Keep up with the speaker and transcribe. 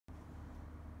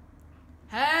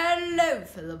Hello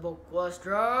fellow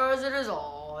BookQuesters, it is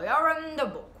I, Adam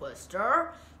the BookQuester.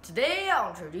 Today I'll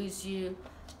introduce you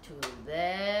to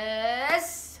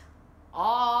this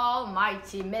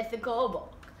almighty mythical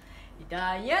book,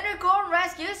 The Unicorn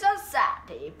Rescue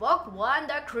Society, Book 1,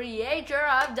 The Creator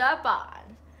of the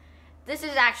Bond. This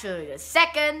is actually the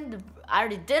second. I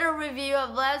already did a review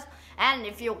of this, and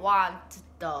if you want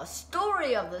the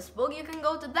story of this book, you can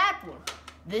go to that one.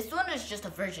 This one is just a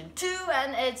version 2,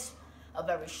 and it's a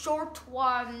very short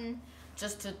one,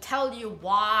 just to tell you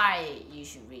why you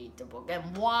should read the book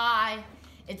and why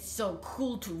it's so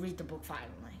cool to read the book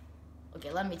finally.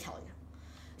 Okay, let me tell you.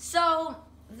 So,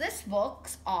 this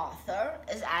book's author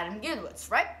is Adam Gidwitz,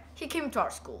 right? He came to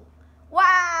our school.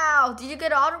 Wow, did you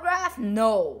get an autograph?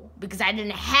 No, because I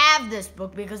didn't have this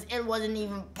book because it wasn't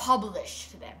even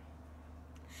published then.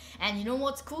 And you know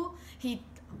what's cool?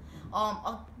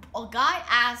 A guy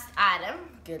asked Adam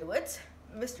Gidwitz,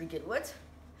 Mr. Gidwitz,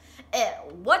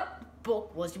 what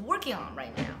book was he working on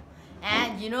right now?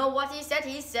 And you know what he said?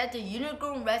 He said The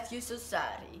Unicorn Rescue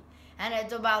Society. And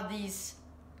it's about these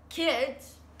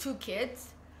kids, two kids,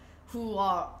 who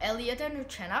are Elliot and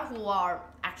Uchenna, who are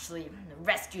actually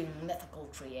rescuing mythical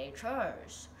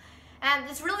creatures. And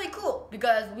it's really cool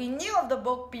because we knew of the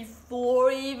book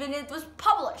before even it was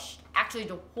published. Actually,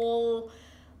 the whole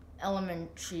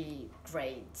elementary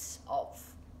grades of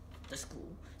the school.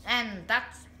 And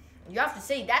you have to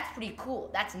say, that's pretty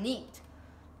cool. That's neat.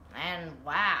 And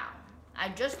wow, I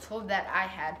just hope that I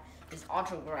had his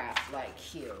autograph like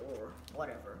here or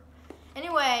whatever.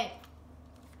 Anyway,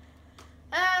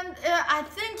 and I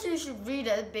think you should read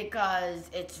it because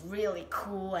it's really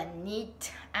cool and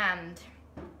neat. And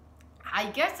I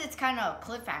guess it's kind of a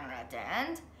cliffhanger at the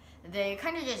end. They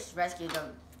kind of just rescue the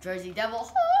Jersey Devil,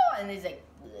 and he's like,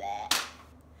 bleh.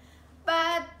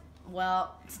 But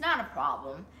well, it's not a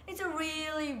problem. It's a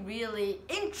really, really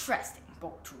interesting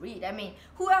book to read. I mean,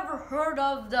 whoever heard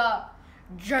of the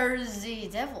Jersey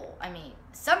Devil? I mean,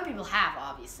 some people have,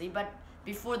 obviously, but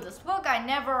before this book, I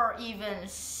never even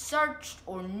searched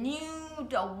or knew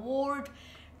the word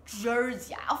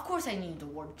Jersey. Of course, I knew the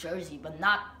word Jersey, but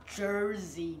not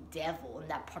Jersey Devil in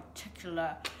that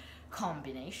particular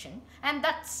combination. And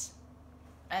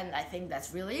I think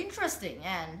that's really interesting.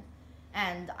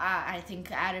 And I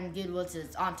think Adam Gidwitz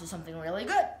is onto something really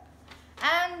good.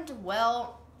 And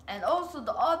well, and also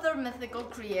the other mythical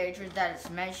creatures that is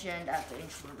mentioned at the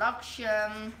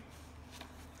introduction,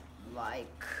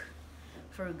 like,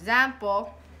 for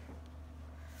example,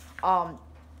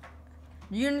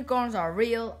 unicorns are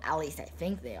real, at least I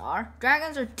think they are.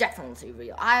 Dragons are definitely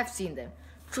real, I have seen them.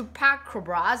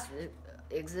 Chupacabras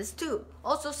exist too,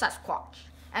 also Sasquatch,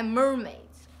 and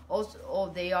mermaids, also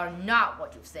they are not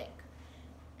what you think.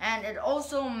 And it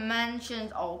also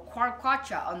mentions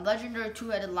Quarquacha, a legendary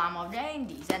two-headed llama of the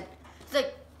Andes. And it's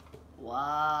like, what?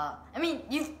 I mean,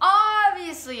 you've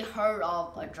obviously heard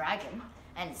of a dragon.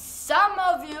 And some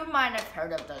of you might have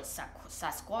heard of the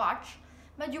Sasquatch.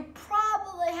 But you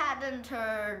probably hadn't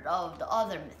heard of the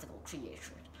other mythical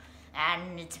creatures.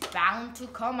 And it's bound to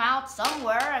come out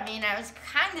somewhere. I mean, I was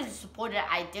kind of disappointed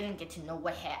I didn't get to know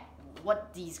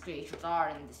what these creatures are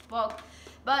in this book.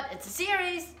 But it's a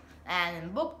series. And in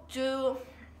book 2,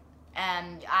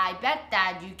 and I bet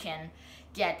that you can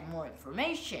get more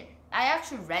information. I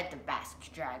actually read the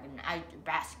Basque Dragon,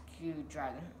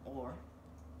 or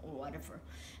whatever,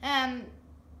 and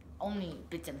only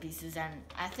bits and pieces, and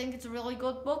I think it's a really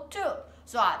good book too.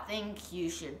 So I think you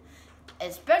should,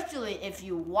 especially if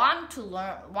you want to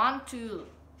learn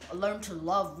to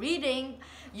love reading,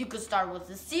 you could start with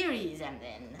the series and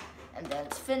then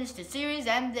finish the series,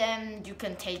 and then you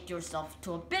can take yourself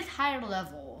to a bit higher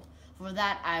level. For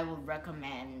that, I would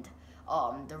recommend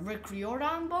the Rick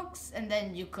Riordan books, and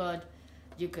then you could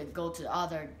go to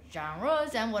other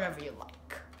genres and whatever you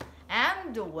like.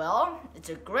 And well, it's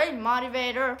a great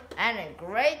motivator and a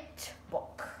great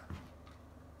book.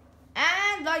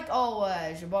 And like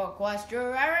always,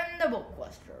 BookQuester, Aaron the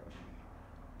BookQuester.